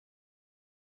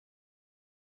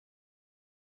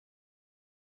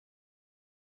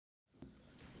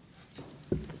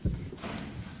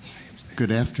Good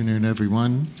afternoon,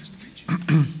 everyone.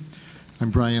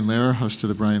 I'm Brian Lehrer, host of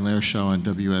the Brian Lehrer Show on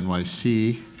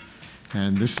WNYC,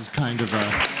 and this is kind of a...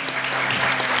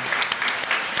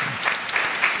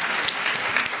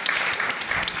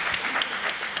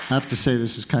 I have to say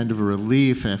this is kind of a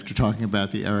relief after talking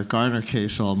about the Eric Garner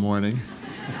case all morning.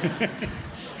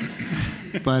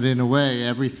 But in a way,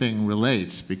 everything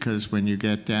relates, because when you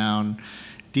get down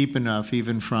deep enough,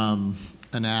 even from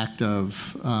an act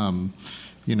of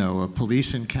a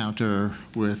police encounter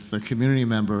with a community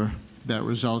member that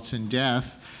results in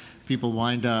death, people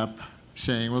wind up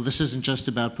saying, well, this isn't just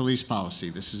about police policy.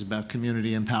 This is about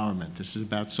community empowerment. This is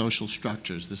about social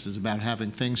structures. This is about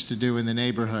having things to do in the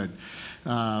neighborhood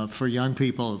for young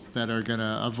people that are going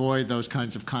to avoid those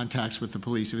kinds of contacts with the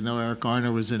police. Even though Eric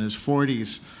Garner was in his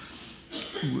 40s,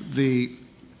 the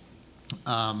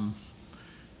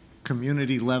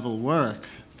community level work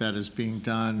that is being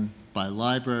done by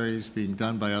libraries, being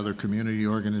done by other community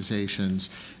organizations,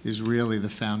 is really the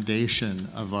foundation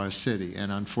of our city.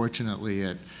 And unfortunately,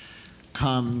 it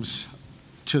comes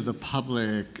to the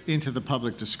public, into the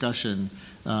public discussion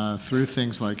through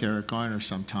things like Eric Garner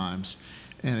sometimes.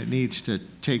 And it needs to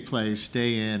take place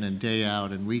day in and day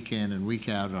out and week in and week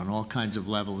out on all kinds of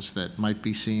levels that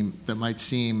might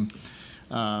seem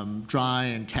dry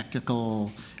and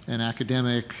technical and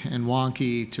academic and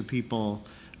wonky to people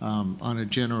on a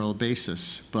general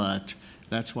basis. But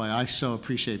that's why I so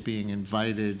appreciate being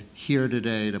invited here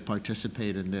today to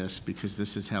participate in this, because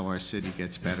this is how our city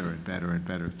gets better and better and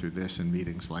better through this and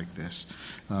meetings like this.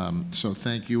 So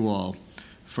thank you all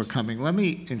for coming. Let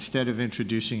me, instead of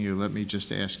introducing you, let me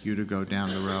just ask you to go down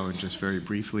the row and just very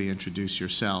briefly introduce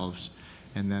yourselves,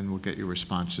 and then we'll get your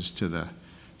responses to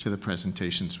the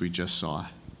presentations we just saw.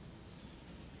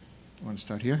 Want to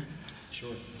start here?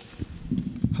 Sure.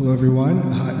 Hello, everyone.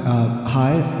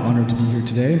 Hi, honored to be here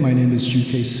today. My name is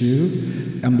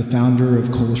Jukay. I'm the founder of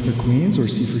Coalition for Queens, or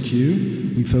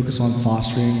C4Q. We focus on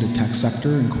fostering the tech sector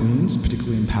in Queens,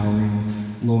 particularly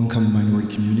empowering low-income and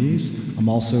minority communities. I'm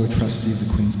also a trustee of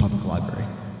the Queens Public Library.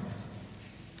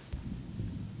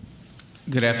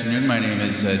 Good afternoon. My name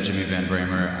is Jimmy Van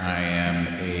Bramer. I am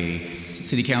a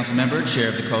City Council member, chair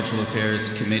of the Cultural Affairs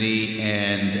Committee,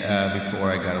 and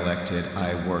before I got elected,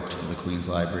 I worked for the Queens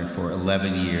Library for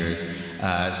 11 years.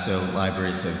 So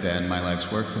libraries have been my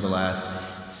life's work for the last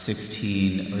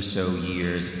 16 or so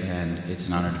years, and it's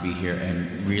an honor to be here,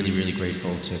 and really, really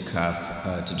grateful to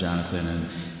CUF, to Jonathan and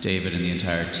David and the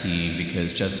entire team,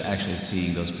 because just actually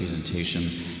seeing those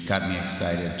presentations got me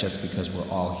excited. Just because we're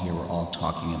all here, we're all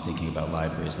talking and thinking about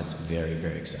libraries. That's very,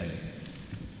 very exciting.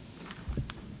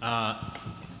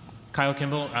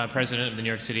 Kimball, president of the New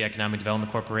York City Economic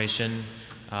Development Corporation,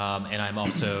 and I'm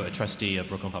also a trustee of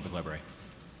Brooklyn Public Library.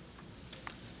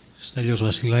 Stelios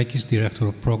Vasilakis, director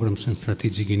of programs and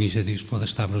strategic initiatives for the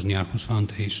Stavros Niarchos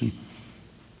Foundation.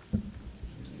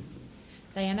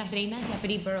 Diana Reina,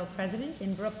 deputy borough president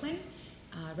in Brooklyn,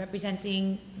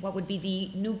 representing what would be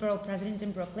the new borough president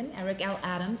in Brooklyn, Eric L.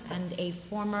 Adams, and a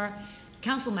former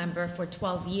council member for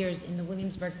 12 years in the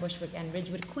Williamsburg, Bushwick, and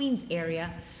Ridgewood, Queens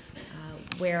area,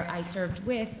 where I served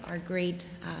with our great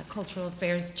cultural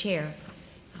affairs chair.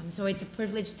 So it's a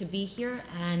privilege to be here,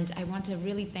 and I want to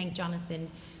really thank Jonathan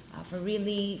for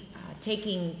really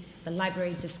taking the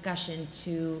library discussion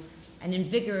to an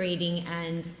invigorating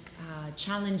and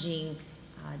challenging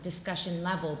discussion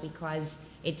level, because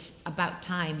it's about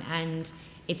time, and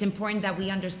it's important that we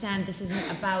understand this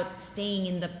isn't about staying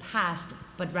in the past,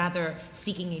 but rather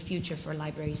seeking a future for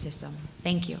library system.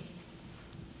 Thank you.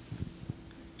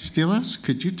 Stelios,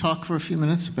 could you talk for a few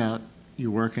minutes about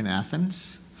your work in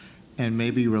Athens and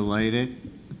maybe relate it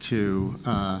to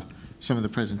some of the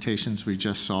presentations we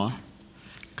just saw?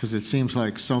 Because it seems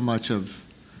like so much of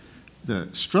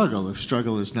the struggle, if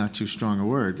struggle is not too strong a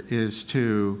word, is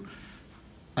to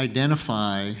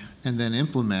identify and then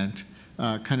implement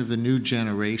kind of the new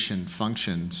generation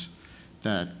functions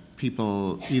that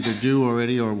people either do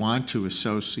already or want to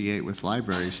associate with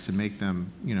libraries to make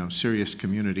them, serious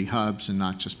community hubs and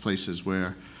not just places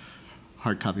where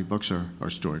hard copy books are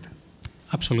stored.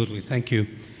 Absolutely, thank you.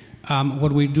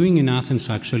 What we're doing in Athens,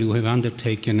 actually, we have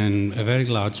undertaken a very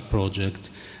large project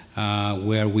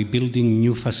where we're building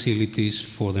new facilities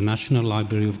for the National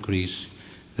Library of Greece,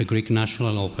 the Greek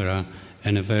National Opera,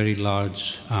 and a very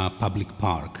large public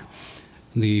park.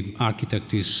 The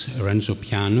architect is Renzo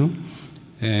Piano,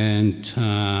 and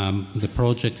the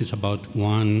project is about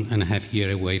 1.5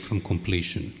 years away from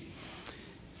completion.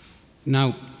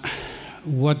 Now,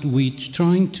 what we're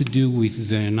trying to do with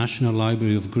the National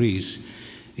Library of Greece,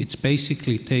 it's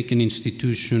basically take an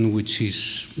institution which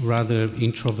is rather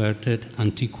introverted,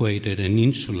 antiquated, and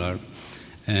insular,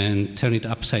 and turn it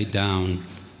upside down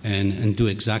and do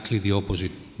exactly the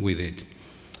opposite with it.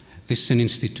 This is an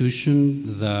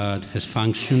institution that has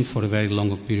functioned for a very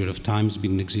long period of time. It's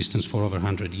been in existence for over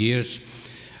 100 years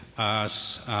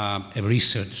as a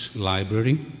research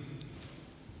library.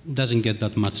 Doesn't get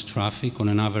that much traffic. On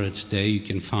an average day, you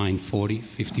can find 40,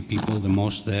 50 people, the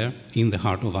most there, in the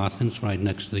heart of Athens, right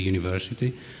next to the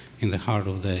university, in the heart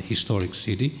of the historic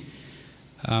city.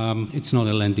 It's not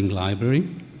a lending library.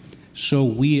 So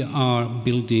we are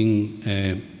building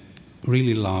a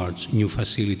really large new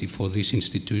facility for this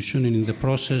institution, and in the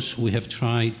process, we have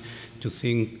tried to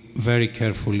think very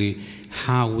carefully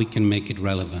how we can make it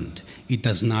relevant. It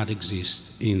does not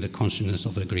exist in the consciousness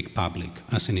of the Greek public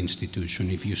as an institution.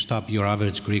 If you stop your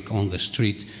average Greek on the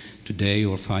street today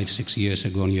or 5, 6 years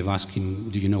ago and you've asked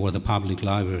him, do you know where the public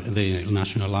library, the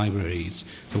National Library is?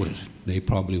 They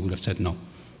probably would have said no.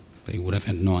 They would have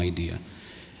had no idea.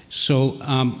 So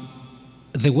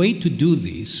the way to do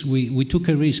this, we took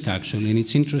a risk actually, and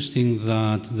it's interesting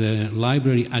that the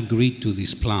library agreed to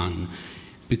this plan,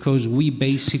 because we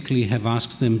basically have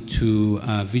asked them to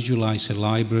visualize a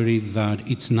library that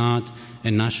it's not a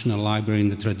national library in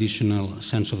the traditional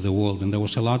sense of the word, and there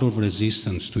was a lot of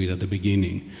resistance to it at the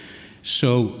beginning.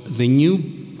 So the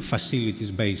new facilities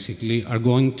basically are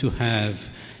going to have,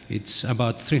 it's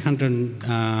about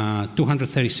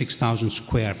 236,000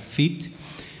 square feet,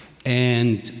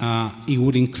 and it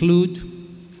would include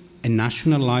a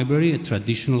national library, a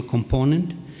traditional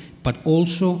component, but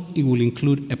also it will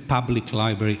include a public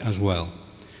library as well.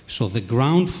 So the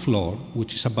ground floor,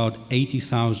 which is about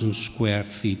 80,000 square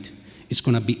feet, is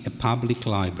going to be a public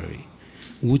library,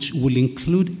 which will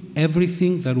include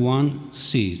everything that one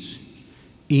sees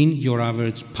in your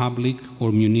average public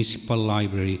or municipal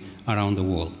library around the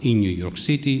world. In New York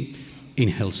City, in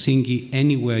Helsinki,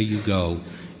 anywhere you go,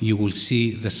 you will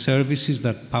see the services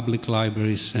that public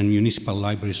libraries and municipal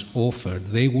libraries offer.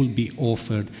 They will be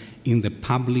offered in the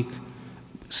public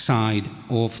side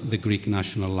of the Greek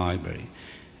National Library.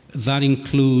 That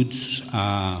includes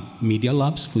media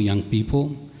labs for young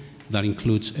people. That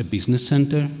includes a business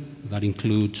center. That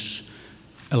includes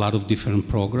a lot of different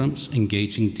programs,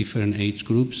 engaging different age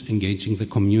groups, engaging the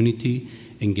community,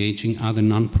 engaging other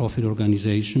non-profit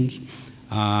organizations,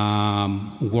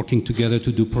 working together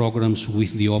to do programs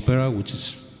with the opera, which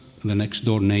is the next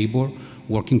door neighbor,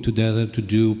 working together to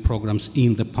do programs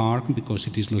in the park because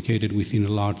it is located within a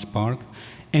large park,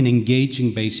 and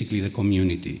engaging basically the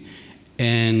community.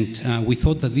 And we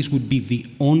thought that this would be the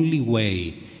only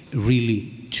way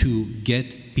really to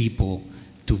get people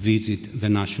to visit the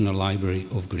National Library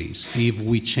of Greece if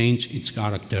we change its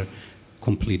character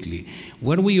completely.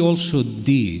 What we also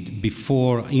did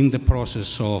before, in the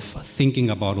process of thinking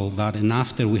about all that, and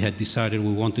after we had decided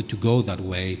we wanted to go that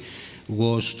way,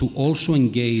 was to also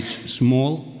engage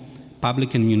small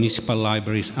public and municipal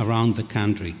libraries around the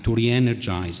country, to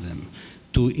re-energize them,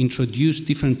 to introduce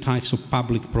different types of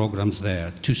public programs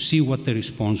there, to see what the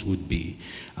response would be,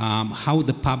 how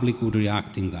the public would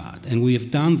react in that. And we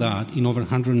have done that in over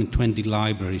 120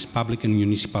 libraries, public and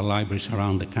municipal libraries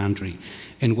around the country.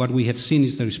 And what we have seen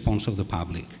is the response of the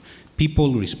public.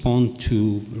 People respond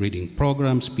to reading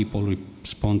programs, people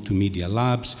respond to media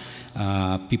labs,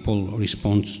 people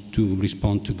respond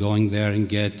to going there and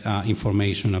get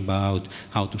information about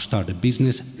how to start a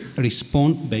business,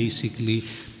 respond basically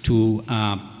to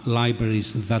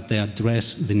libraries that they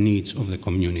address the needs of the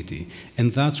community.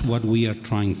 And that's what we are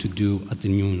trying to do at the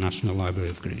new National Library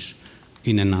of Greece,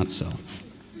 in a nutshell.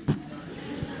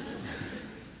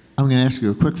 I'm going to ask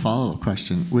you a quick follow-up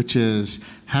question, which is,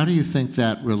 how do you think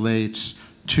that relates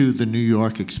to the New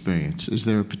York experience? Is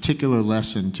there a particular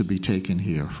lesson to be taken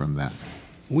here from that?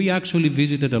 We actually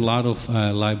visited a lot of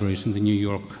libraries in the New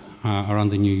York, around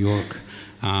the New York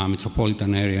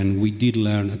metropolitan area, and we did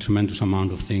learn a tremendous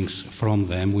amount of things from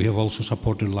them. We have also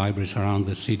supported libraries around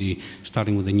the city,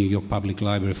 starting with the New York Public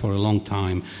Library for a long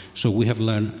time. So we have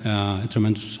learned a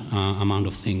tremendous amount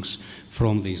of things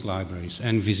from these libraries,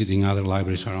 and visiting other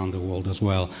libraries around the world as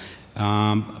well.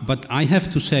 But I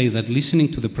have to say that listening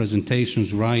to the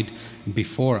presentations right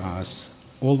before us,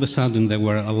 all of a sudden there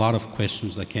were a lot of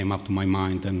questions that came up to my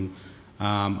mind, and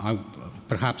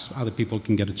perhaps other people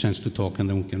can get a chance to talk, and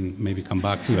then we can maybe come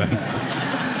back to them.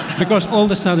 Because all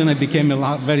of a sudden I became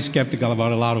very skeptical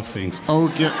about a lot of things.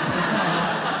 Okay.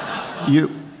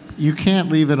 You can't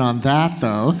leave it on that,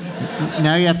 though.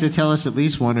 Now you have to tell us at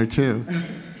least one or two.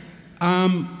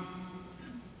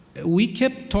 We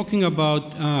kept talking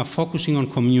about focusing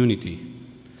on community,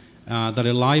 that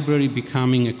a library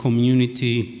becoming a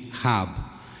community hub.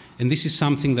 And this is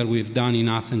something that we've done in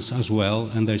Athens as well,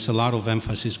 and there's a lot of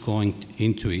emphasis going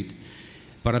into it.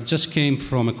 But I've just came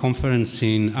from a conference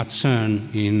at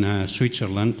CERN in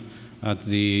Switzerland at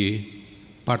the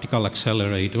Particle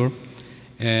Accelerator,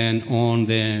 and on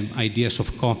the ideas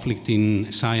of conflict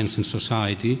in science and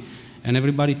society. And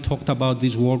everybody talked about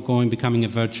this world becoming a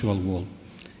virtual world.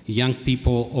 Young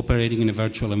people operating in a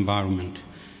virtual environment.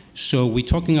 So we're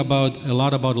talking a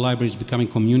lot about libraries becoming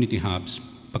community hubs,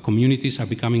 but communities are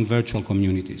becoming virtual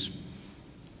communities.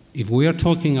 If we are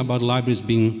talking about libraries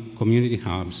being community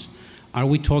hubs, are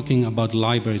we talking about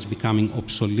libraries becoming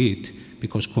obsolete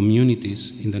because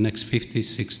communities in the next 50,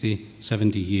 60,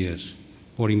 70 years,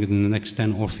 or even in the next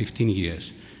 10 or 15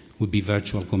 years, would be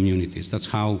virtual communities? That's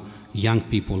how young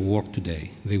people work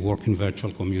today. They work in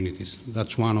virtual communities.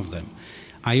 That's one of them.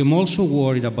 I am also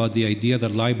worried about the idea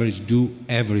that libraries do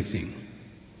everything.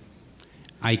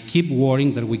 I keep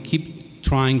worrying that we keep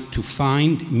trying to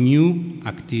find new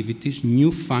activities,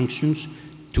 new functions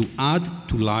to add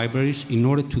to libraries in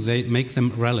order to make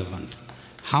them relevant.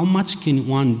 How much can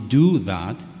one do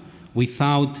that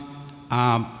without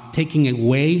taking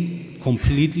away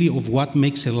completely of what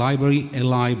makes a library a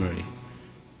library?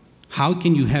 How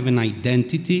can you have an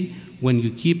identity when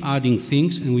you keep adding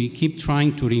things and we keep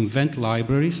trying to reinvent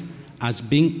libraries as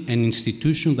being an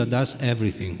institution that does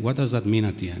everything? What does that mean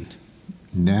at the end?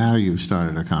 Now you've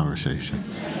started a conversation.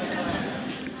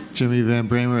 Jimmy Van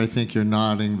Bramer, I think you're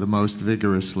nodding the most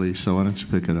vigorously, so why don't you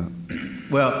pick it up?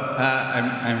 Well,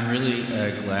 I'm really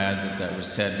glad that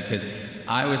was said, because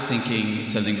I was thinking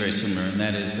something very similar, and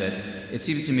that is that it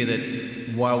seems to me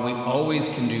that while we always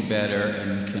can do better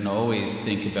and can always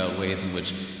think about ways in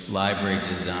which library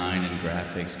design and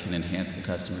graphics can enhance the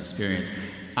customer experience,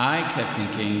 I kept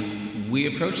thinking we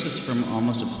approach this from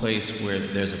almost a place where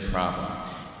there's a problem,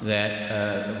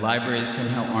 that libraries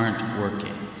somehow aren't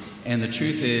working. And the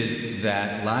truth is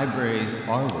that libraries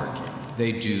are working.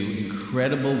 They do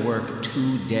incredible work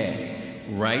today.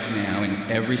 Right now, in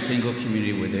every single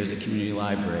community where there's a community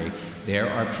library, there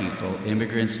are people,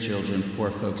 immigrants, children, poor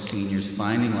folks, seniors,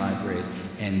 finding libraries,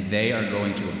 and they are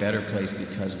going to a better place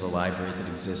because of the libraries that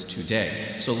exist today.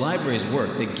 So libraries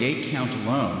work. The gate count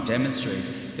alone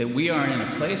demonstrates that we are in a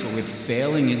place where we have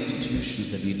failing institutions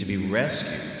that need to be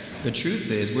rescued. The truth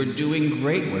is, we're doing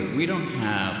great work. We don't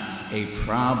have a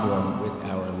problem with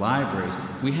our libraries.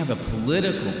 We have a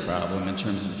political problem in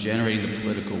terms of generating the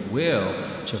political will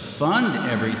to fund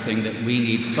everything that we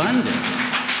need funded.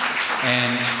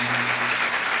 And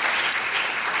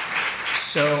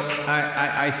so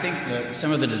I think that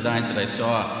some of the designs that I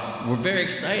saw were very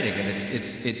exciting,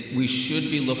 and we should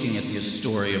be looking at the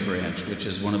Astoria branch, which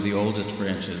is one of the oldest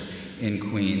branches in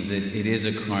Queens. It is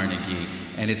a Carnegie,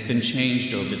 and it's been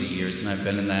changed over the years, and I've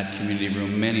been in that community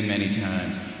room many, many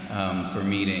times for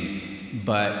meetings.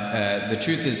 But the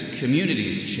truth is,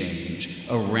 communities change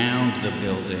around the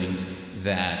buildings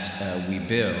that we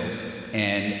build.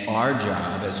 And our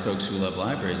job as folks who love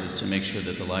libraries is to make sure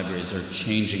that the libraries are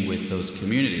changing with those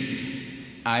communities.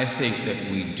 I think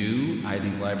that we do. I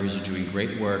think libraries are doing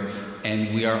great work,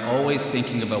 and we are always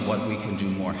thinking about what we can do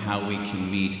more, how we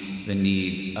can meet the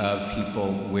needs of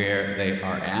people where they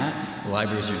are at. The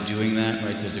libraries are doing that,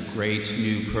 right? There's a great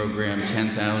new program,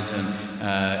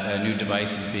 10,000 new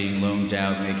devices being loaned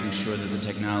out, making sure that the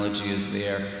technology is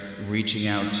there, reaching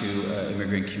out to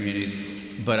immigrant communities.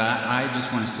 But I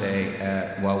just want to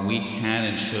say, while we can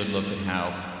and should look at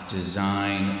how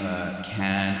design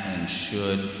can and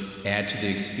should add to the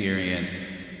experience,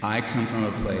 I come from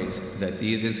a place that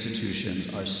these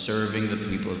institutions are serving the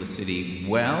people of the city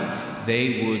well.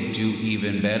 They would do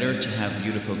even better to have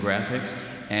beautiful graphics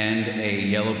and a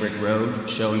yellow brick road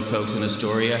showing folks in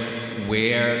Astoria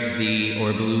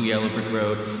or blue yellow brick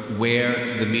road,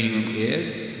 where the meeting room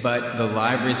is. But the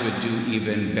libraries would do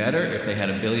even better if they had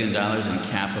 $1 billion in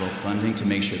capital funding to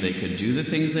make sure they could do the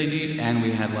things they need, and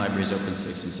we had libraries open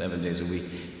 6 and 7 days a week.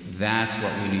 That's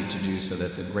what we need to do so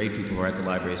that the great people who are at the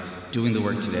libraries doing the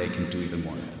work today can do even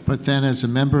more. But then as a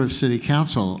member of City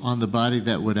Council on the body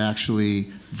that would actually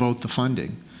vote the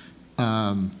funding,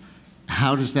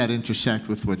 how does that intersect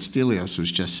with what Stelios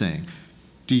was just saying?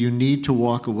 Do you need to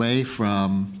walk away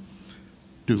from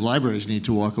Do libraries need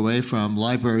to walk away from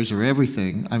libraries are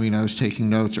everything? I mean, I was taking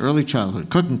notes, early childhood,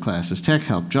 cooking classes, tech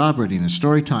help, job readiness,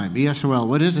 story time, ESOL,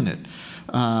 what isn't it?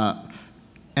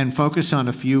 And focus on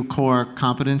a few core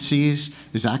competencies.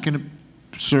 Is that going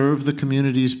to serve the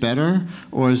communities better?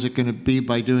 Or is it going to be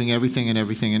by doing everything and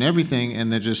everything and everything,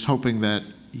 and they're just hoping that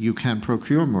you can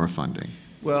procure more funding?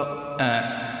 Well,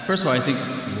 first of all, I think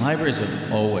libraries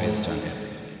have always done everything.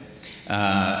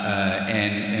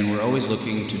 And we're always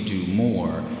looking to do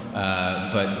more.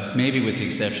 but maybe with the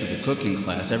exception of the cooking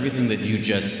class, everything that you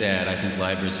just said, I think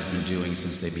libraries have been doing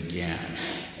since they began.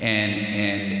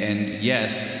 And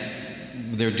yes,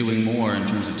 they're doing more in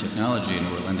terms of technology,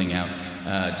 and we're lending out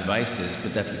devices,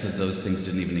 but that's because those things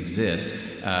didn't even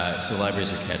exist. So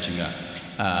libraries are catching up.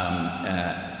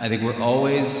 I think we're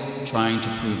always trying to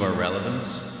prove our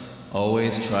relevance,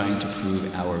 always trying to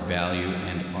prove our value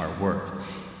and our worth.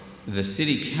 The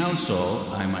City Council,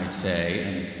 I might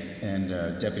say, and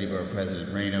Deputy Borough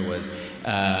President Reina was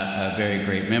a very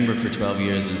great member for 12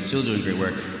 years and still doing great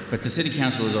work, but the City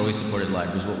Council has always supported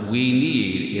libraries. What we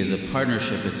need is a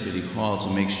partnership at City Hall to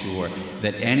make sure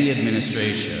that any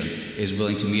administration is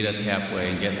willing to meet us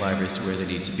halfway and get libraries to where they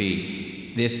need to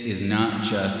be. This is not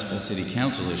just a City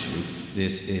Council issue.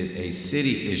 This is a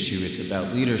city issue. It's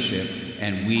about leadership,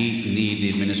 and we need the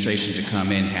administration to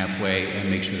come in halfway and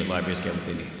make sure that libraries get what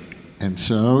they need. And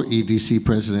so, EDC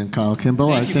President Kyle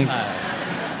Kimball, Thank I you, think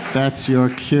Kyle. that's your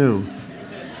cue.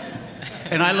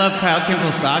 And I love Kyle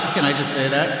Kimball's socks. Can I just say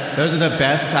that? Those are the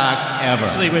best socks ever.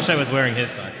 I really wish I was wearing his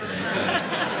socks today. So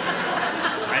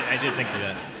I did think of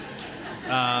that.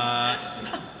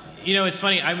 You know, it's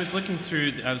funny. I was listening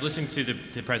to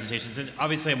the presentations, and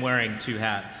obviously I'm wearing two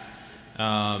hats,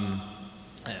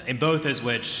 and both as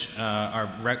which are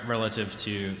relative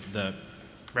to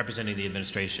representing the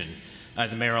administration.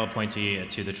 As a mayoral appointee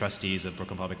to the trustees of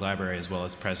Brooklyn Public Library, as well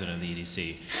as president of the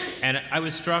EDC. And I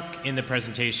was struck in the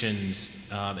presentations,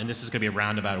 and this is going to be a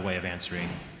roundabout way of answering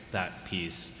that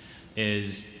piece,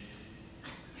 is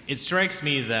it strikes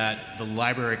me that the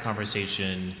library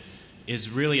conversation is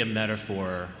really a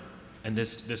metaphor, and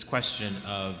this question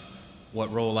of what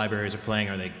role libraries are playing,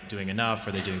 are they doing enough,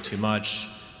 are they doing too much?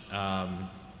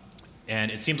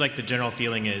 And it seems like the general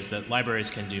feeling is that libraries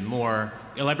can do more.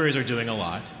 Libraries are doing a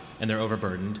lot, and they're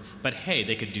overburdened, but hey,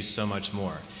 they could do so much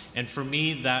more. And for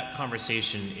me, that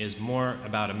conversation is more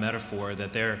about a metaphor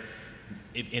that they're,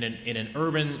 in an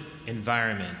urban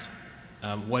environment,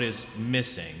 what is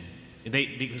missing,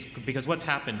 because what's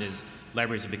happened is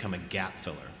libraries have become a gap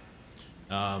filler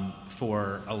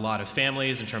for a lot of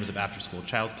families in terms of after-school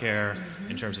childcare,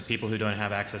 in terms of people who don't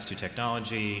have access to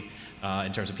technology,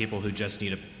 in terms of people who just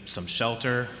need some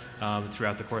shelter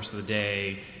throughout the course of the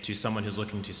day, to someone who's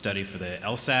looking to study for the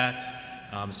LSAT.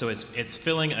 So it's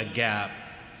filling a gap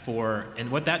for,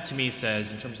 and what that to me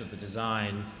says in terms of the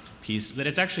design piece, that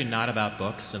it's actually not about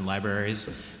books and libraries,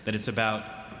 that it's about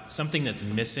something that's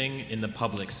missing in the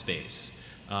public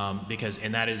space,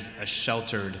 and that is a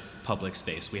sheltered public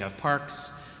space. We have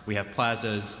parks, we have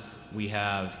plazas, we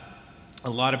have a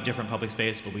lot of different public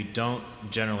space, but we don't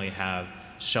generally have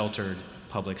sheltered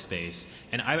public space.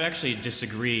 And I would actually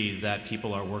disagree that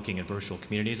people are working in virtual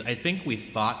communities. I think we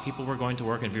thought people were going to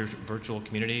work in virtual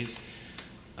communities,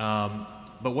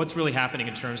 but what's really happening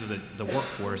in terms of the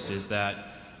workforce is that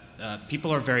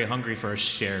people are very hungry for a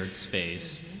shared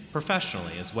space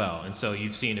professionally as well. And so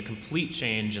you've seen a complete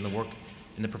change in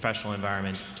the professional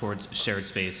environment towards shared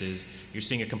spaces. You're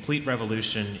seeing a complete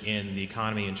revolution in the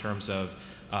economy in terms of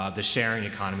the sharing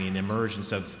economy and the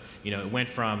emergence of, it went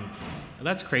from, well,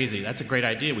 that's crazy, that's a great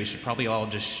idea, we should probably all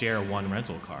just share one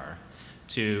rental car,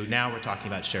 to now we're talking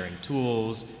about sharing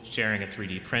tools, sharing a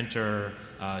 3D printer,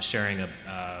 sharing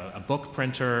a book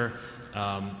printer.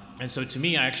 And so to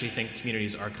me, I actually think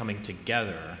communities are coming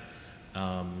together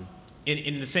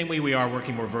in the same way we are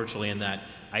working more virtually, in that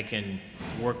I can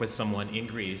work with someone in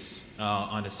Greece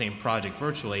on the same project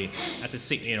virtually, at the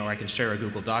same, or I can share a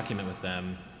Google document with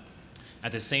them.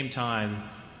 At the same time,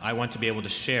 I want to be able to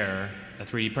share a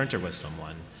 3D printer with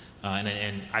someone,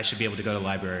 and I should be able to go to the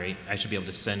library. I should be able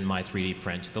to send my 3D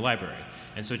print to the library.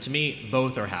 And so to me,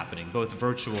 both are happening, both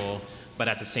virtual, but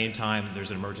at the same time, there's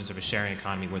an emergence of a sharing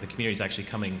economy where the community is actually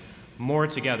coming more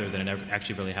together than it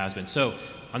actually really has been. So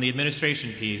on the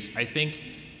administration piece, I think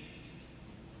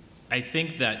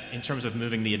that in terms of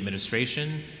moving the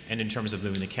administration and in terms of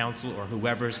moving the council or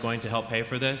whoever is going to help pay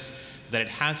for this, that it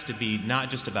has to be not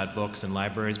just about books and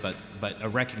libraries, but a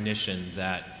recognition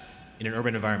that in an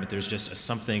urban environment there's just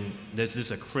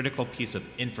there's a critical piece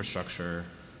of infrastructure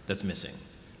that's missing.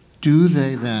 Do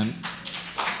they then,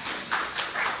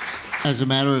 as a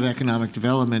matter of economic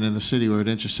development in the city where it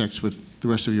intersects with the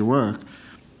rest of your work,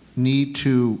 need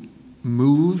to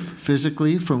move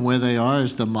physically from where they are?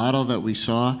 Is the model that we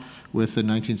saw with the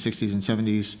 1960s and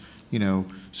 70s,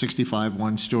 65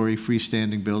 one-story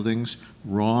freestanding buildings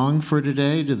wrong for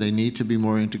today? Do they need to be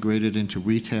more integrated into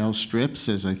retail strips,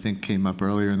 as I think came up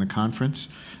earlier in the conference?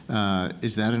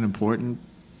 Is that an important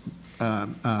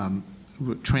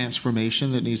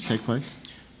transformation that needs to take place?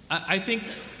 I think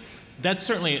that's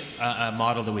certainly a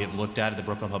model that we have looked at the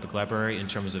Brooklyn Public Library in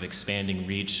terms of expanding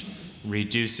reach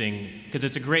reducing, because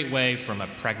it's a great way from a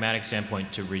pragmatic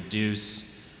standpoint to reduce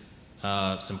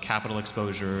some capital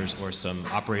exposures or some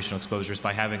operational exposures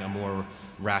by having a more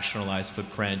rationalized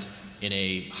footprint in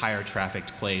a higher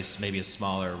trafficked place, maybe a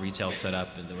smaller retail setup,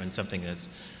 and something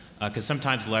that's, because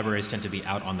sometimes libraries tend to be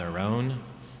out on their own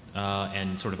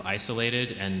and sort of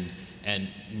isolated and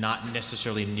not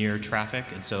necessarily near traffic,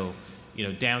 and so, you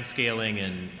know, downscaling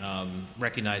and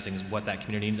recognizing what that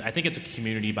community needs. I think it's a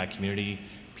community by community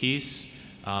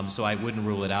piece, so I wouldn't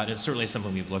rule it out. It's certainly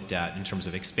something we've looked at in terms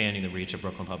of expanding the reach of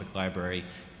Brooklyn Public Library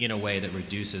in a way that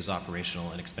reduces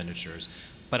operational and expenditures.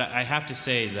 But I have to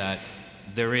say that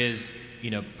there is,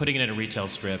 you know, putting it in a retail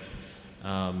strip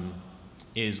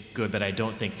is good, but I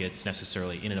don't think it's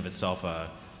necessarily in and of itself a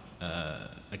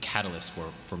catalyst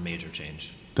for major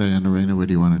change. Diana Reyna, where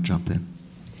do you want to jump in?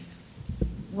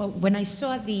 Well, when I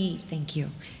saw the, thank you.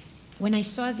 When I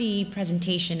saw the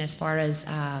presentation as far as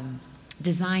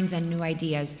designs and new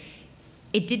ideas,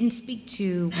 it didn't speak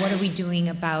to what are we doing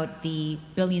about the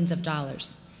billions of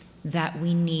dollars that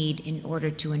we need in order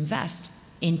to invest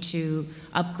into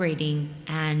upgrading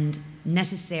and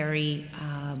necessary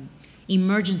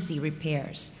emergency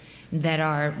repairs that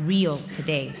are real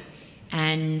today.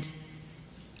 And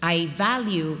I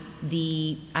value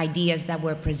the ideas that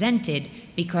were presented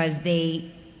because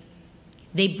they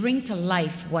bring to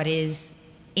life what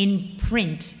is in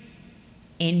print,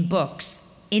 in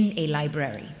books, in a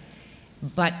library.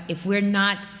 But if we're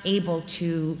not able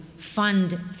to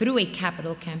fund through a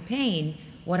capital campaign,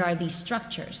 what are these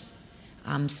structures?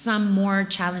 Some more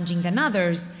challenging than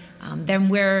others, then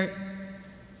we're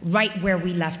right where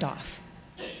we left off.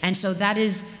 And so that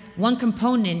is one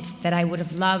component that I would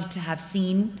have loved to have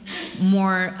seen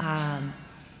more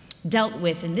dealt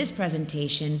with in this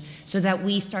presentation, so that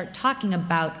we start talking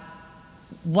about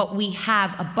what we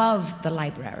have above the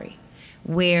library,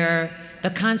 where the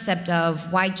concept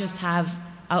of why just have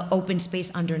an open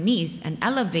space underneath and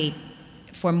elevate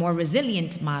for a more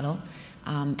resilient model,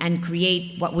 and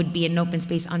create what would be an open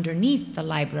space underneath the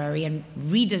library and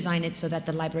redesign it so that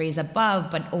the library is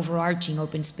above but overarching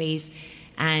open space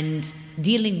and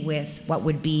dealing with what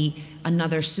would be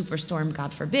another superstorm,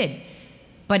 God forbid.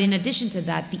 But in addition to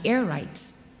that, the air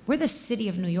rights. We're the city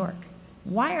of New York.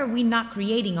 Why are we not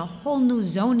creating a whole new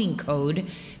zoning code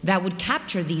that would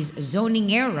capture these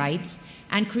zoning air rights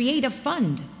and create a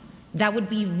fund that would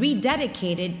be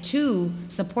rededicated to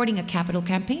supporting a capital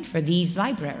campaign for these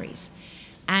libraries?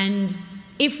 And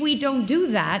if we don't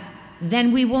do that,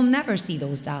 then we will never see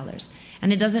those dollars.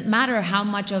 And it doesn't matter how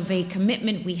much of a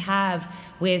commitment we have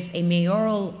with a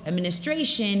mayoral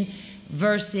administration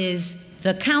versus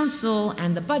the council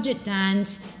and the budget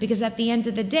dance, because at the end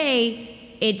of the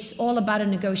day, it's all about a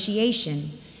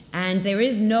negotiation. And there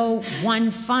is no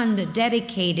one fund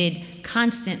dedicated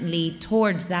constantly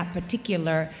towards that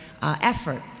particular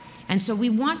effort. And so we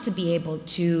want to be able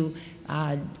to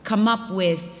come up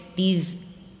with these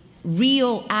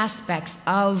real aspects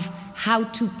of how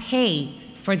to pay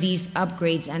for these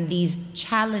upgrades and these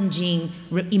challenging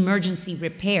emergency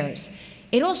repairs.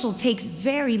 It also takes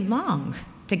very long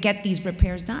to get these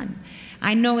repairs done.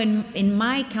 I know in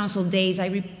my council days,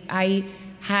 I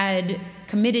had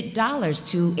committed dollars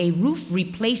to a roof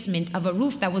replacement of a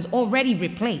roof that was already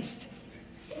replaced.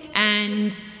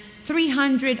 And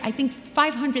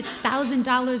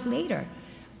 $500,000 later,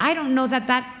 I don't know that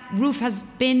that roof has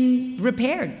been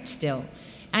repaired still.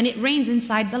 And it rains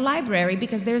inside the library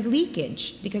because there's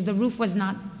leakage, because the roof was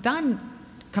not done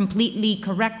completely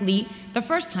correctly the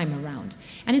first time around.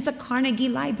 And it's a Carnegie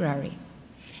library.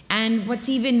 And what's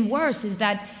even worse is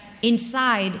that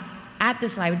inside at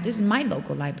this library, this is my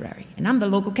local library, and I'm the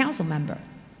local council member.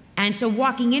 And so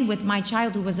walking in with my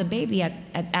child who was a baby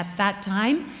at that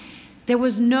time, there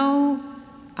was no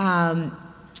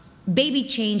baby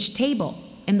change table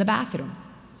in the bathroom.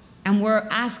 And we're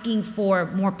asking for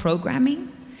more programming,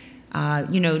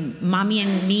 mommy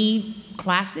and me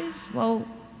classes. Well,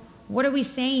 what are we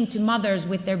saying to mothers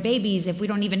with their babies if we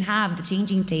don't even have the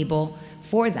changing table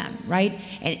for them, right?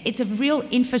 And it's a real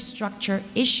infrastructure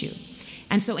issue.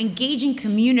 And so engaging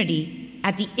community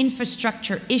at the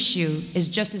infrastructure issue is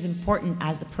just as important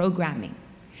as the programming.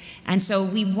 And so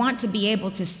we want to be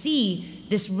able to see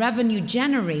this revenue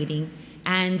generating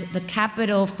and the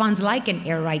capital funds like an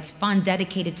air rights fund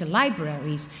dedicated to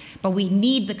libraries, but we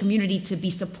need the community to be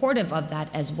supportive of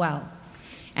that as well.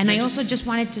 And I also just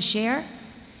wanted to share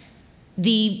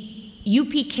the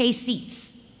UPK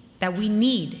seats that we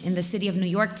need in the city of New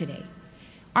York today.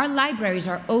 Our libraries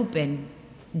are open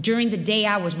during the day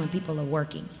hours when people are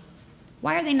working.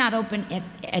 Why are they not open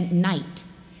at night,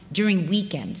 during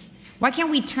weekends? Why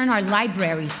can't we turn our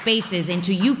library spaces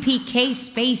into UPK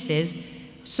spaces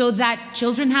so that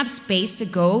children have space to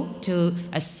go to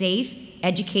a safe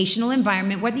educational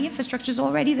environment where the infrastructure is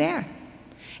already there?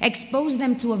 Expose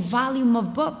them to a volume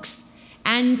of books,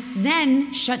 and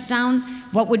then shut down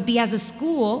what would be as a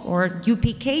school or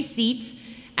UPK seats.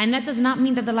 And that does not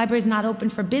mean that the library is not open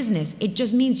for business. It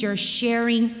just means you're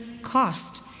sharing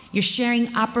cost. You're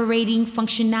sharing operating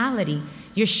functionality.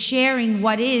 You're sharing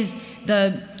what is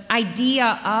the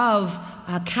idea of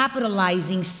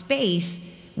capitalizing space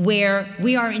where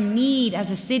we are in need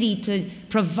as a city to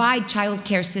provide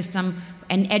childcare system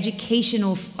and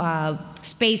educational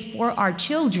space for our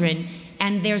children,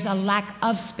 and there's a lack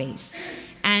of space.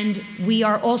 And we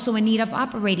are also in need of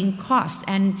operating costs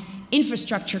and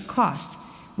infrastructure costs.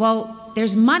 Well,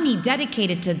 there's money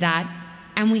dedicated to that,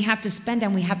 and we have to spend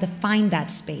and we have to find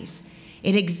that space.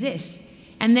 It exists.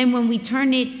 And then when we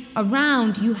turn it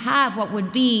around, you have what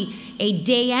would be a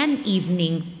day and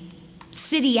evening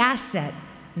city asset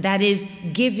that is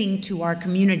giving to our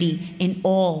community in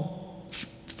all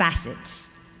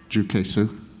facets. Jukay Sue.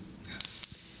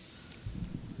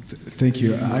 Thank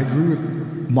you. I agree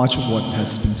with much of what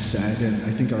has been said, and I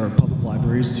think our public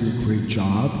libraries do a great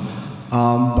job.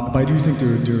 But I do think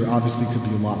there obviously could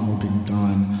be a lot more being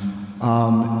done.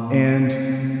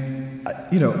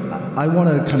 I want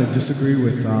to kind of disagree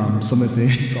with some of the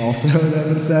things also that have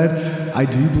been said. I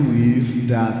do believe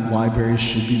that libraries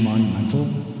should be monumental.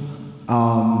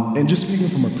 And just speaking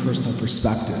from a personal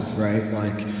perspective, right?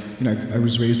 Like, I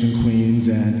was raised in Queens,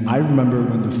 and I remember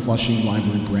when the Flushing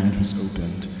Library branch was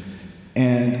opened.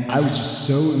 And I was just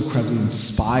so incredibly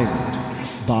inspired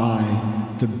by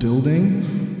the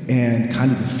building and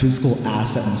kind of the physical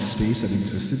asset and space that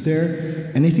existed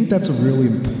there. And I think that's a really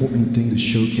important thing to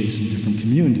showcase in different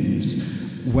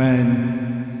communities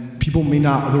when people may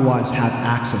not otherwise have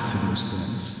access to those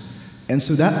things. And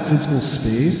so that physical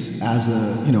space as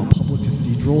a public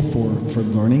cathedral for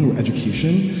learning or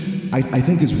education, I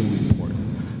think is really important.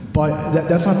 But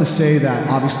that's not to say that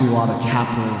obviously a lot of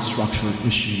capital structure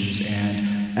issues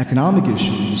and economic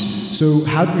issues. So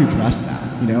how do we address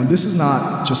that? And this is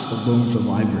not just alone for the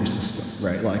library system,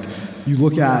 right? Like, you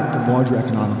look at the larger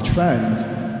economic trend,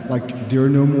 like, there are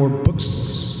no more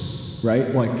bookstores, right?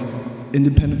 Like,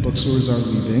 independent bookstores are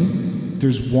leaving.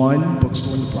 There's one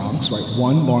bookstore in the Bronx, right?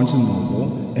 One Barnes &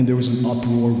 Noble, and there was an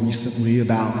uproar recently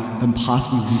about them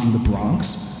possibly leaving the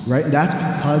Bronx, right? And that's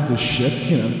because the shift,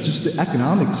 just the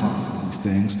economic cost of these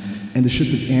things, and the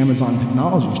shift of Amazon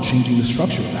technology is changing the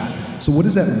structure of that. So what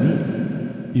does that mean?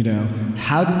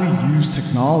 How do we use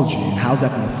technology, and how's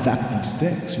that going to affect these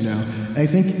things? And I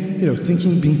think,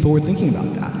 being forward-thinking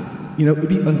about that. It'd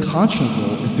be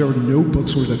unconscionable if there were no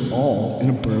bookstores at all in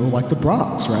a borough like the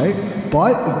Bronx, right?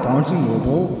 But if Barnes &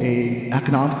 Noble, a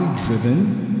economically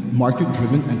driven,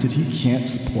 market-driven entity, can't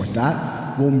support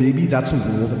that, well, maybe that's a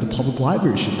role that the public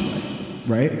library should play,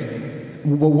 right?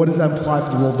 Well, what does that imply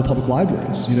for the role of the public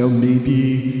libraries?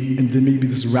 Maybe, and then maybe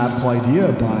this is a radical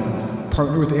idea, but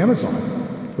partner with Amazon,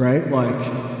 right? Like,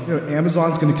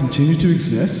 Amazon's going to continue to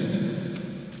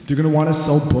exist. They're going to want to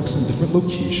sell books in different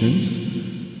locations.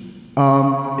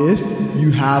 If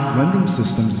you have lending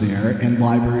systems there and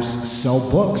libraries sell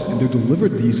books and they're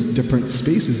delivered these different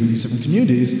spaces in these different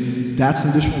communities, that's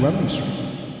an additional revenue stream.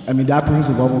 I mean, that brings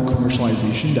a level of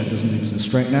commercialization that doesn't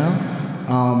exist right now.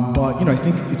 But I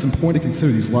think it's important to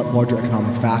consider these larger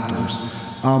economic factors.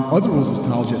 Other rules of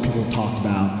technology that people have talked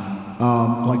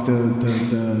about, like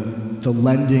the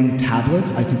lending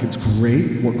tablets, I think it's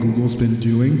great what Google's been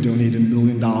doing, donating $1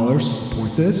 million to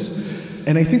support this.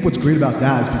 And I think what's great about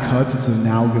that is because it's an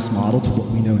analogous model to what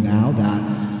we know now that,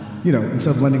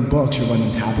 instead of lending books, you're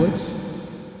lending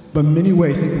tablets. But in many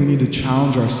ways, I think we need to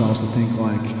challenge ourselves to think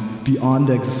like beyond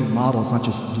the existing models, not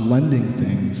just lending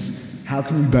things. How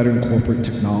can we better incorporate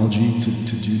technology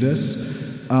to do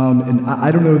this? And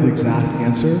I don't know the exact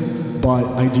answer, but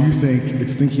I do think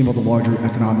it's thinking about the larger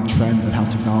economic trend of how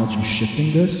technology is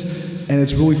shifting this. And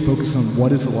it's really focused on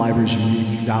what is the library's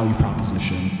unique value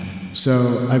proposition.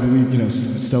 So I believe,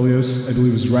 Stelios, I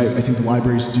believe, was right. I think the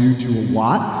libraries do a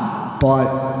lot, but,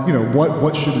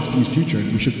 what should its be featured?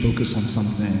 We should focus on some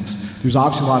things. There's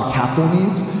obviously a lot of capital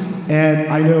needs, and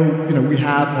I know, we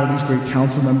have all these great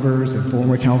council members and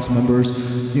former council members,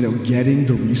 getting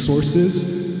the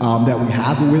resources that we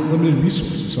have, but with limited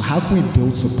resources. So how can we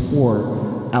build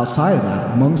support outside of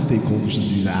that among stakeholders to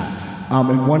do that?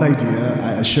 And one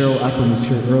idea, Cheryl Ephraim was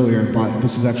here earlier, but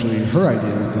this is actually her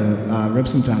idea with the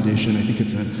Revson Foundation. I think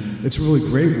it's a really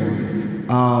great one.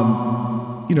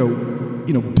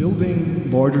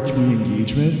 Building larger community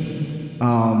engagement.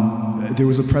 There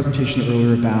was a presentation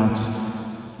earlier about,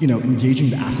 engaging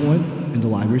the affluent in the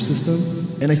library system.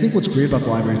 And I think what's great about the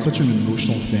library, it's such an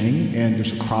emotional thing, and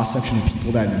there's a cross-section of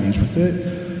people that engage with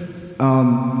it.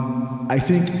 I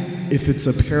think if it's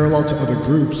a parallel to other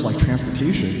groups like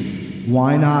transportation,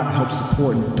 why not help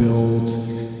support and build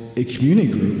a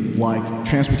community group like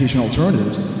Transportation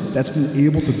Alternatives that's been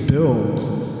able to build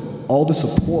all the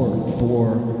support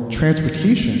for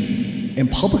transportation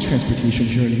and public transportation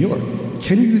here in New York?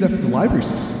 Can you do that for the library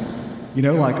system?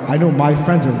 I know my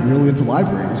friends are really into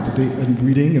libraries, but and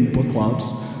reading and book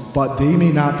clubs, but they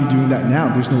may not be doing that now.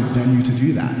 There's no venue to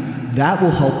do that. That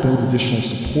will help build additional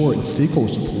support and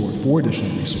stakeholder support for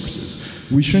additional resources.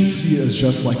 We shouldn't see it as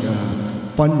just like a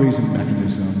fundraising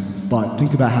mechanism, but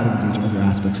think about how to engage other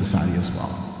aspects of society as well.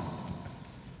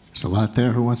 There's a lot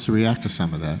there. Who wants to react to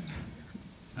some of that?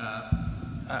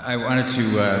 I wanted to,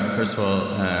 first of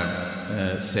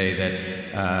all, say that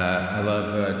I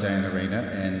love Diana Reyna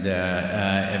and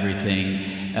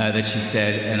everything that she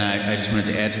said, and I just wanted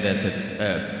to add to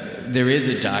that there is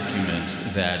a document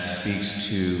that speaks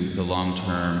to the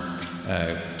long-term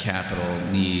capital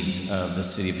needs of the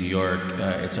City of New York.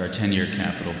 It's our 10-year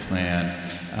capital plan,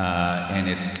 and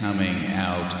it's coming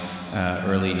out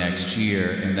early next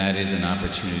year, and that is an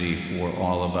opportunity for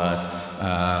all of us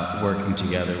working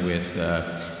together with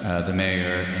the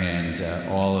mayor and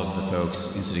all of the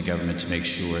folks in city government to make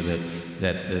sure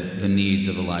that the needs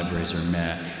of the libraries are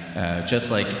met.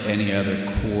 Just like any other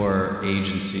core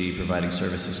agency providing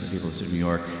services to the people of the city of New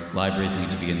York, libraries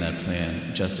need to be in that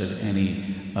plan, just as any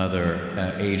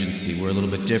other agency. We're a little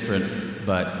bit different,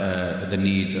 but the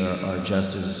needs are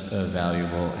just as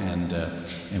valuable, and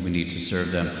we need to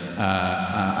serve them.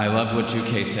 I loved what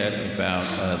Jukay said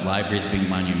about libraries being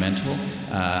monumental.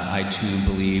 I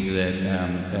too believe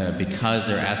that because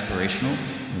they're aspirational,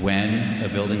 when a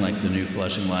building like the new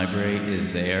Flushing Library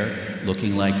is there,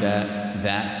 looking like that,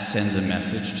 that sends a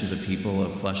message to the people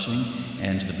of Flushing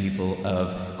and to the people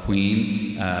of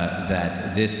Queens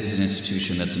that this is an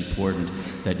institution that's important,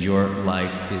 that your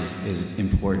life is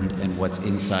important, and what's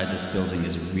inside this building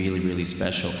is really, really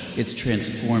special. It's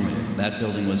transformative. That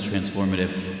building was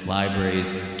transformative.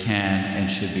 Libraries can and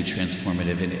should be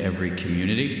transformative in every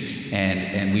community,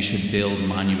 and we should build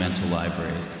monumental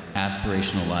libraries,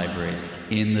 aspirational libraries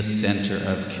in the center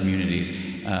of communities.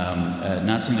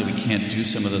 Not saying that we can't do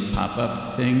some of those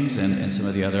pop-up things and some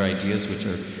of the other ideas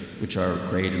which are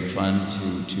great and fun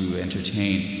to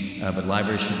entertain, but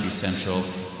libraries should be central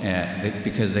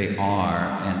because they are,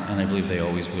 and I believe they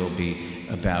always will be,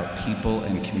 about people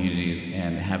and communities,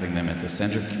 and having them at the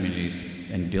center of communities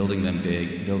and building them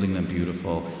big, building them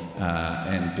beautiful,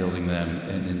 and building them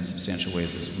in substantial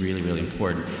ways is really, really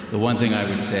important. The one thing I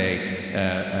would say,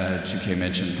 Jukay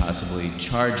mentioned possibly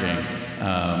charging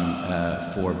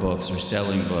for books or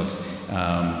selling books,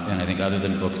 and I think other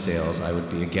than book sales, I would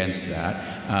be against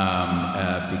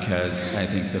that, because I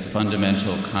think the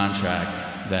fundamental contract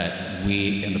that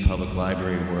we in the public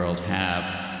library world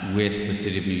have with the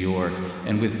City of New York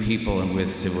and with people and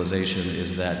with civilization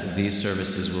is that these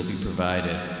services will be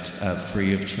provided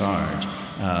free of charge,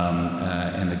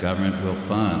 and the government will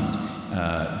fund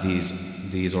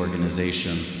these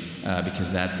organizations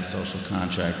because that's a social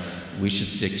contract. We should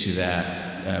stick to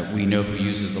that. We know who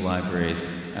uses the libraries,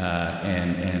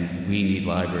 and we need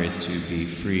libraries to be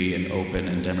free and open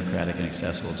and democratic and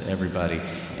accessible to everybody,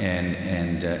 and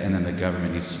then the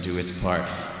government needs to do its part.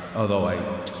 Although I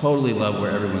totally love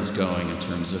where everyone's going in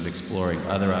terms of exploring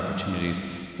other opportunities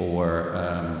for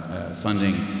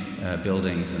funding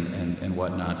buildings and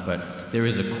whatnot, but there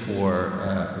is a core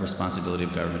responsibility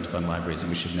of government to fund libraries, and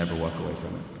we should never walk away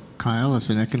from it. Kyle, as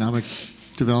an economic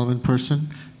development person,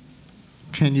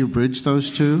 can you bridge those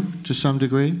two to some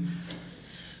degree?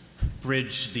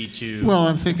 Bridge the two. Well,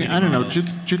 I'm thinking, I don't know,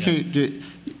 Jukay,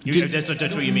 that's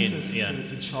what you mean, yeah.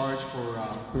 To charge for,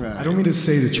 right. I don't mean to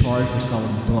say to charge for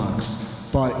selling books,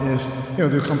 but if,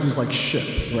 there are companies like Ship,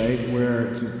 right, where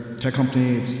it's a tech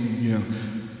company, it's,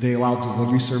 they allow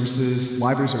delivery services,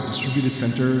 libraries are distributed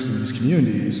centers in these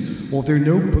communities. Well, if there are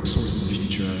no bookstores in the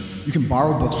future, you can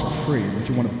borrow books for free. If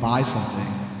you want to buy something,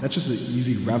 that's just an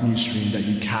easy revenue stream that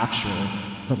you capture,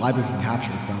 the library can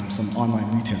capture from some online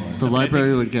retailer. The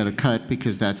library would get a cut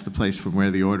because that's the place from where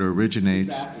the order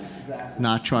originates. Exactly.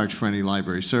 Not charge for any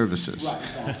library services. Right,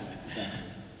 exactly.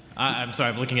 I'm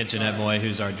sorry, I'm looking at Jeanette Moy,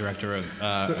 who's our director of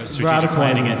strategic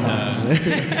planning at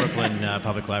Brooklyn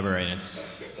Public Library, and it's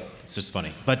just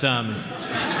funny. But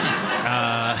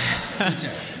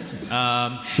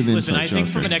listen, I think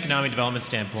from an economic development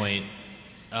standpoint,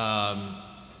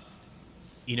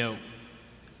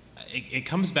 it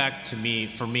comes back to me,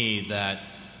 for me, that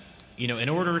in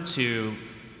order to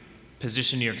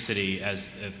position New York City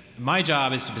as, my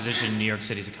job is to position New York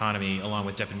City's economy, along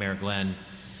with Deputy Mayor Glenn,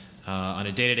 on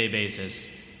a day-to-day basis,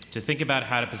 to think about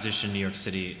how to position New York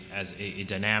City as a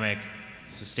dynamic,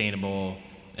 sustainable,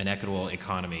 and equitable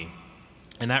economy.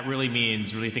 And that really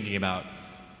means really thinking about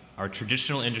our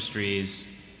traditional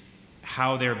industries,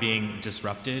 how they're being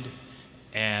disrupted,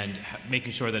 and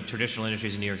making sure that traditional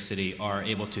industries in New York City are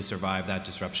able to survive that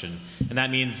disruption. And that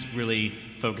means really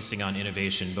focusing on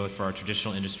innovation, both for our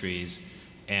traditional industries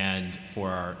and for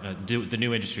our, the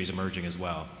new industries emerging as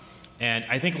well. And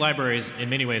I think libraries, in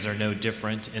many ways, are no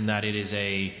different in that it is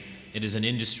an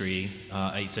industry,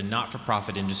 it's a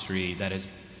not-for-profit industry that is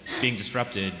being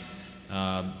disrupted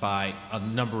by a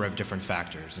number of different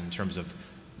factors in terms of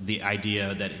the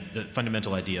idea that the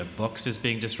fundamental idea of books is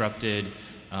being disrupted,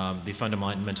 the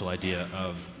fundamental idea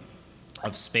of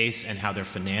space and how they're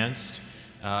financed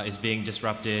is being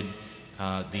disrupted,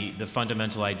 the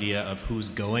fundamental idea of who's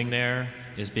going there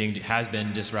has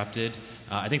been disrupted.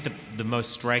 I think the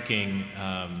most striking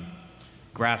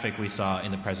graphic we saw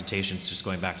in the presentations, just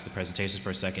going back to the presentations for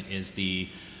a second, is the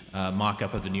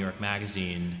mock-up of the New York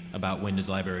Magazine about when did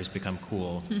libraries become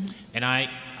cool. And I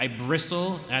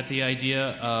bristle at the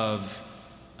idea of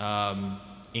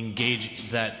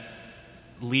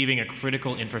leaving a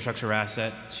critical infrastructure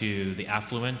asset to the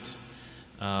affluent.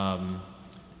 To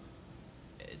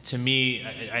me,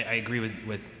 I agree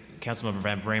with Councilmember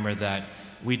Van Bramer that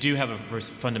we do have a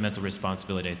fundamental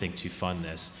responsibility, I think, to fund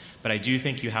this. But I do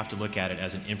think you have to look at it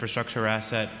as an infrastructure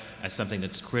asset, as something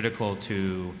that's critical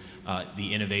to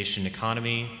the innovation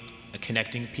economy,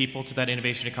 connecting people to that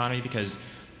innovation economy, because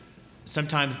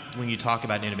sometimes when you talk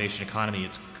about an innovation economy,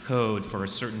 it's code for a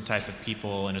certain type of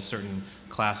people and a certain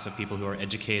class of people who are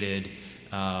educated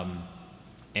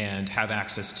and have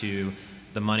access to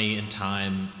the money and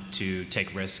time to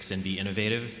take risks and be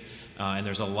innovative. And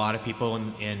there's a lot of people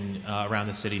around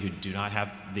the city who do not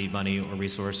have the money or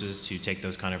resources to take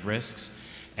those kind of risks.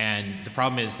 And the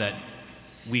problem is that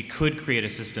we could create a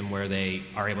system where they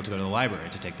are able to go to the library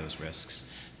to take those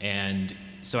risks. And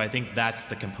so I think that's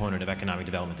the component of economic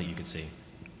development that you could see.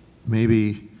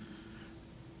 Maybe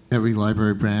every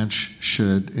library branch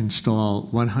should install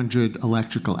 100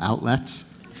 electrical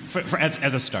outlets.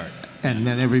 As a start. And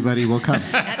then everybody will come.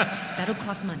 That'll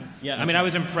cost money. Yeah, I mean, I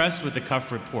was impressed with the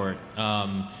Cuff report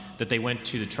that they went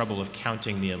to the trouble of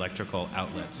counting the electrical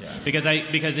outlets, because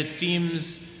it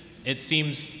seems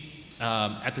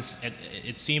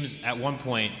at one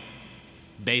point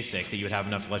basic that you would have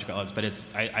enough electrical outlets, but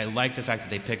I like the fact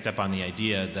that they picked up on the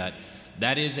idea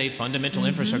that is a fundamental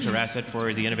infrastructure asset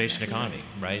for the innovation economy,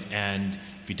 right? And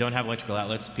if you don't have electrical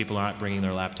outlets, people aren't bringing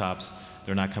their laptops,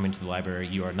 they're not coming to the library,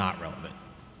 you are not relevant.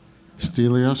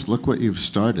 Stelios, look what you've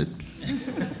started.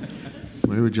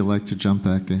 Where would you like to jump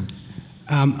back in?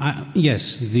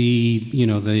 Yes,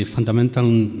 the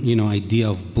fundamental idea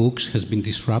of books has been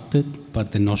disrupted,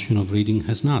 but the notion of reading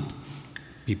has not.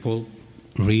 People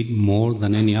read more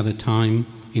than any other time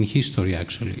in history,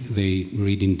 actually. They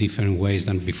read in different ways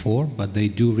than before, but they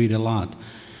do read a lot.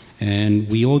 And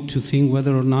we ought to think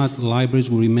whether or not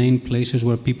libraries will remain places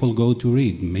where people go to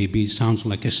read. Maybe it sounds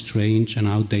like a strange and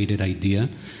outdated idea,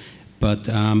 but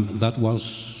that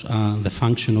was the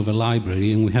function of a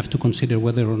library, and we have to consider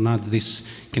whether or not this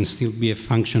can still be a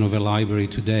function of a library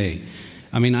today.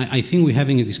 I mean, I think we're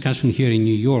having a discussion here in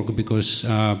New York because,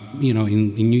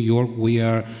 in New York we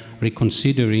are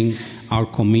reconsidering our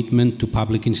commitment to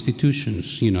public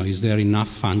institutions. Is there enough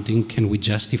funding? Can we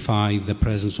justify the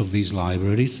presence of these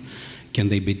libraries? Can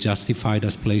they be justified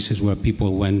as places where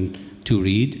people went to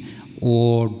read?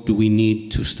 Or do we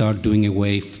need to start doing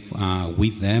away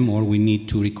with them, or we need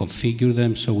to reconfigure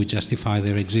them so we justify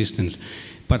their existence?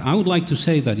 But I would like to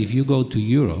say that if you go to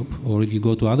Europe, or if you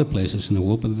go to other places in the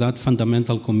world, that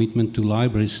fundamental commitment to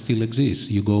libraries still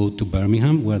exists. You go to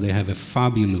Birmingham, where they have a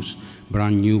fabulous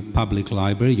brand new public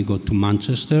library. You go to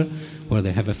Manchester, where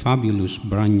they have a fabulous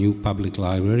brand new public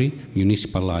library,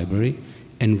 municipal library,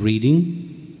 and reading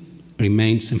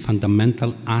remains a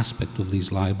fundamental aspect of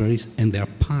these libraries, and they're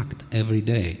packed every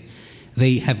day.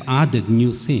 They have added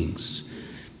new things,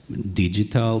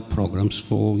 digital programs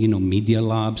for media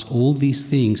labs, all these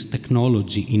things,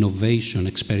 technology, innovation,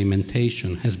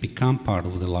 experimentation has become part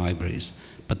of the libraries,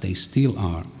 but they still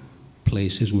are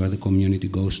places where the community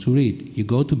goes to read. You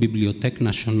go to Bibliothèque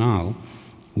Nationale,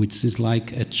 which is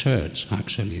like a church,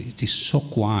 actually. It is so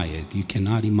quiet. You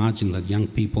cannot imagine that young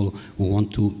people who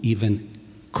want to even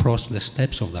cross the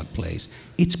steps of that place.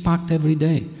 It's packed every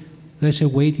day. There's a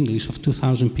waiting list of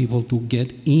 2,000 people to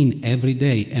get in every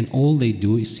day, and all they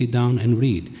do is sit down and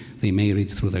read. They may read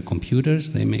through their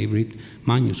computers, they may read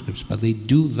manuscripts, but they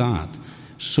do that.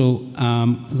 So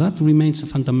that remains a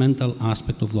fundamental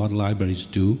aspect of what libraries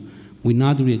do. We're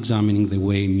not re-examining the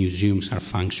way museums are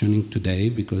functioning today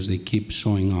because they keep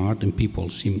showing art and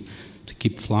people seem to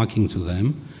keep flocking to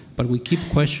them. But we keep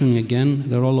questioning again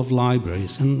the role of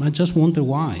libraries. And I just wonder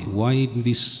why. Why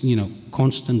this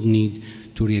constant need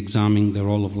to re-examine the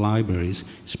role of libraries,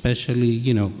 especially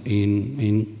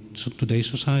in today's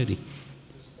society.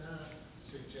 Does that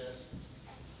suggest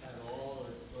at all,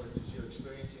 or does your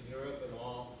experience in Europe at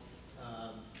all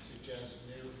suggest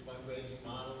new fundraising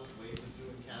models, ways of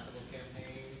doing capital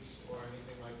campaigns, or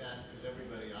anything like that? Because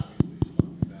everybody obviously is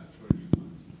talking about shortage of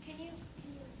funds. Can you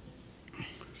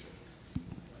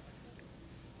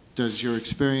Does your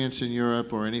experience in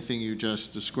Europe or anything you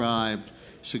just described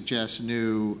suggest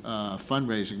new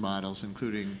fundraising models,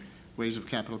 including ways of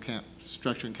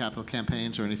structuring capital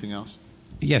campaigns or anything else?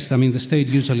 Yes, I mean the state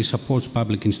usually supports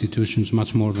public institutions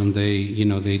much more than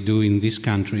they do in this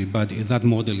country. But that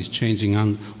model is changing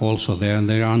and also there, and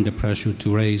they are under pressure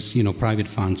to raise private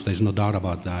funds. There's no doubt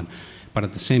about that. But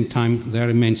at the same time, there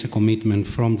remains a commitment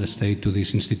from the state to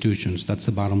these institutions. That's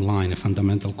the bottom line, a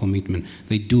fundamental commitment.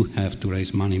 They do have to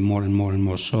raise money more and more and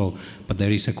more so, but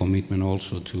there is a commitment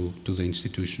also to the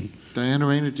institution. Diana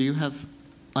Rayner, do you have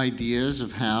ideas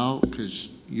of how, because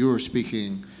you were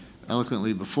speaking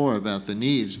eloquently before about the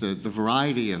needs, the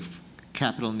variety of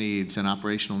capital needs and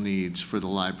operational needs for the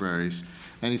libraries.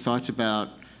 Any thoughts about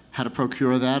how to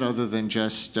procure that other than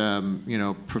just,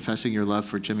 professing your love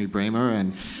for Jimmy Bramer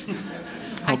and hoping he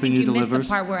delivers? I think you missed the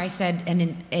part where I said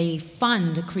a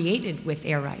fund created with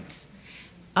air rights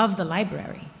of the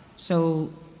library.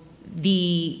 So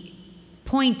the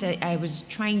point I was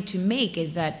trying to make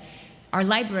is that our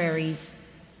libraries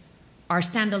are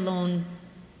standalone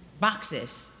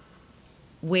boxes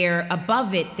where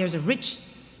above it there's a rich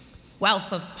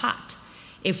wealth of pot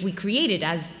if we create it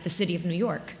as the city of New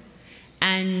York.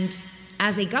 And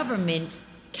as a government,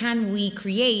 can we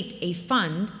create a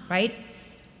fund, right,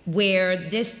 where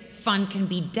this fund can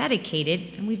be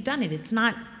dedicated, and we've done it. It's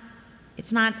not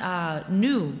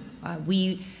new.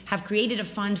 We have created a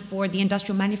fund for the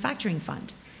Industrial Manufacturing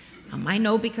Fund. I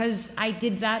know because I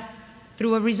did that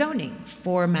through a rezoning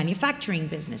for manufacturing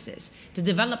businesses to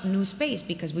develop new space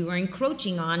because we were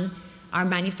encroaching on our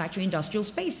manufacturing industrial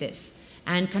spaces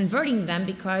and converting them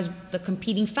because the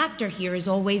competing factor here is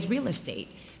always real estate,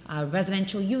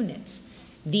 residential units.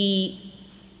 The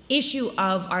issue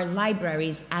of our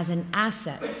libraries as an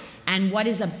asset and what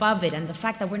is above it and the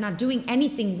fact that we're not doing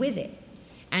anything with it,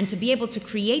 and to be able to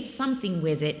create something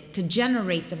with it to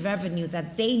generate the revenue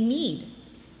that they need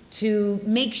to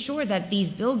make sure that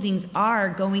these buildings are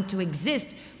going to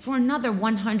exist for another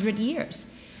 100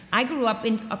 years. I grew up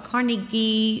in a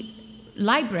Carnegie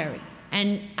library,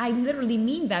 and I literally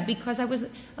mean that because I was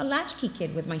a latchkey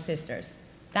kid with my sisters.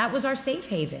 That was our safe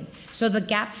haven. So the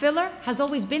gap filler has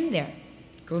always been there,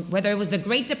 whether it was the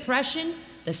Great Depression,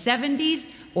 the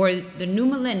 70s, or the new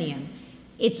millennium.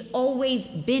 It's always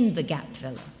been the gap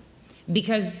filler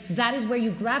because that is where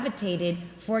you gravitated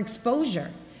for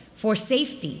exposure, for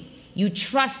safety. You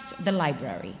trust the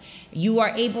library. You are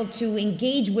able to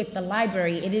engage with the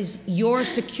library. It is your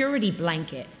security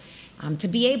blanket. To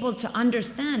be able to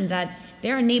understand that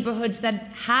there are neighborhoods that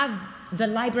have the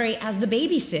library as the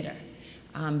babysitter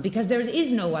because there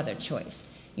is no other choice.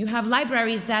 You have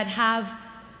libraries that have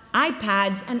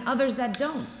iPads and others that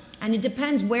don't. And it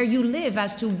depends where you live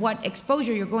as to what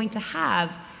exposure you're going to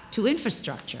have to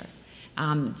infrastructure.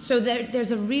 So there's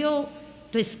a real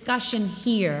discussion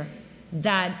here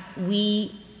that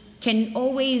we can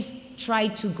always try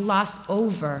to gloss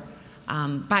over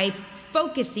by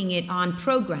focusing it on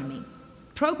programming.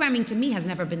 Programming to me has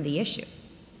never been the issue.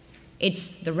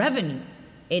 It's the revenue.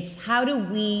 It's how do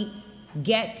we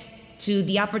get to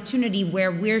the opportunity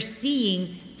where we're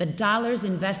seeing the dollars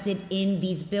invested in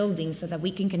these buildings so that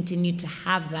we can continue to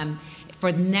have them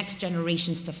for the next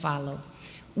generations to follow.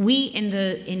 We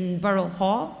in Borough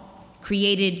Hall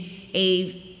created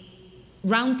a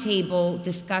roundtable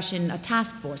discussion, a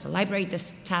task force, a library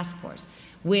task force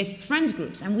with friends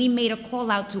groups, and we made a call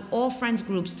out to all friends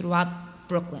groups throughout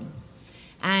Brooklyn.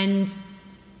 And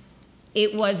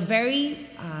it was very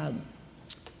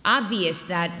obvious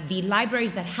that the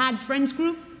libraries that had friends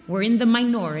group were in the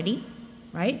minority,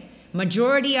 right?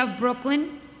 Majority of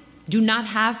Brooklyn do not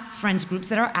have friends groups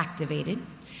that are activated.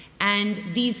 And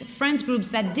these friends groups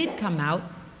that did come out,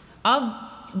 of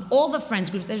all the friends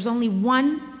groups, there's only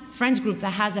one friends group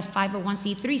that has a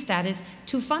 501c3 status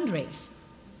to fundraise.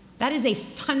 That is a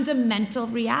fundamental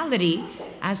reality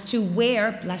as to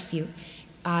where, bless you,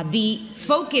 the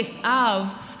focus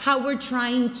of how we're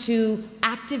trying to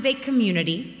activate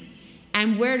community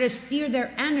and where to steer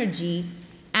their energy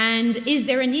And is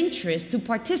there an interest to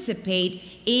participate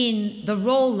in the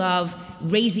role of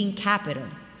raising capital?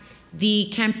 The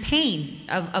campaign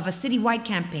of a citywide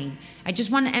campaign, I just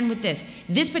want to end with this.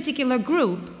 This particular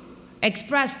group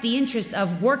expressed the interest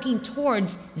of working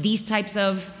towards these types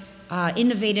of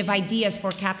innovative ideas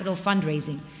for capital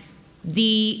fundraising.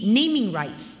 The naming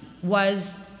rights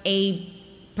was a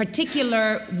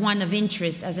particular one of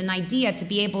interest as an idea to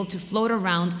be able to float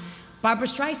around. Barbara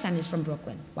Streisand is from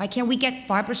Brooklyn. Why can't we get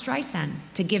Barbara Streisand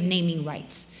to give naming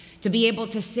rights? To be able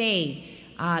to say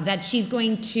that she's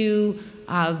going to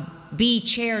be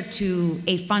chair to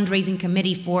a fundraising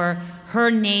committee for her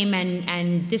name,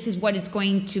 and this is what it's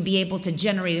going to be able to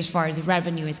generate as far as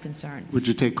revenue is concerned. Would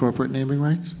you take corporate naming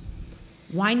rights?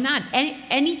 Why not?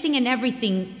 Anything and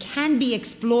everything can be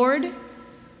explored.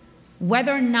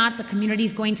 Whether or not the community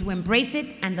is going to embrace it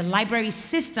and the library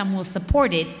system will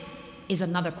support it is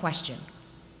another question.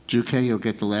 Jukay, you'll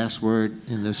get the last word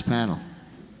in this panel.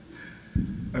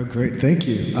 Oh, great, thank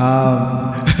you.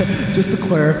 Just to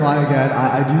clarify again,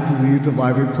 I do believe the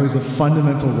library plays a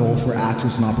fundamental role for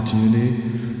access and opportunity.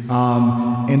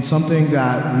 And something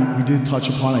that we did touch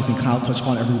upon, I think Kyle touched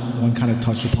upon, everyone kind of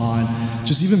touched upon,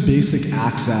 just even basic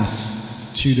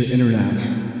access to the internet.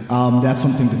 That's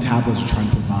something the tablets are trying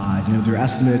to provide. You know, their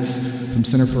estimates from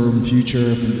Center for Urban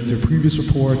Future, from their previous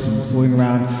reports and floating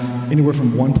around, anywhere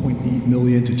from 1.8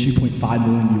 million to 2.5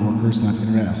 million New Yorkers not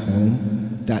internet at home.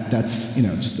 That's, you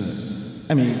know, just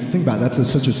I mean, think about it, that's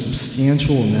such a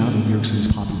substantial amount of New York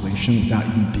City's population without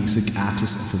even basic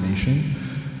access information.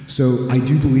 So I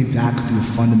do believe that could be a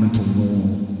fundamental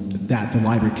role that the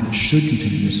library should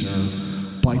continue to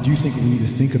serve. But I do think we need to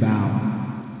think about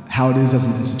how it is as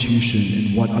an institution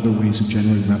and what other ways to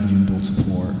generate revenue and build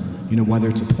support. You know, whether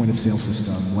it's a point of sale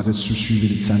system, whether it's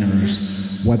distributed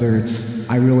centers, whether it's,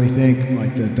 I really think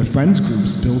like the Friends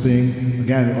groups building,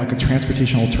 again, like a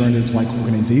transportation alternatives like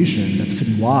organization that's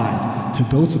citywide to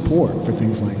build support for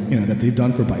things like, you know, that they've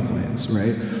done for bike lanes,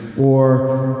 right?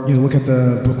 Or, you know, look at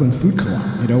the Brooklyn Food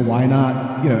Co-op. You know, why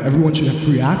not, you know, everyone should have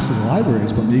free access to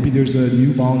libraries, but maybe there's a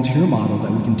new volunteer model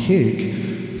that we can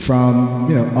take from,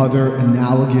 you know, other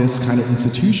analogous kind of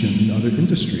institutions and other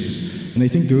industries. And I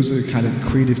think those are the kind of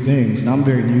creative things, and I'm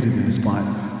very new to this, but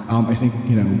I think,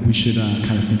 you know, we should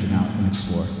kind of think about and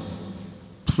explore.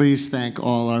 Please thank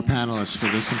all our panelists for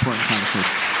this important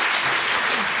conversation.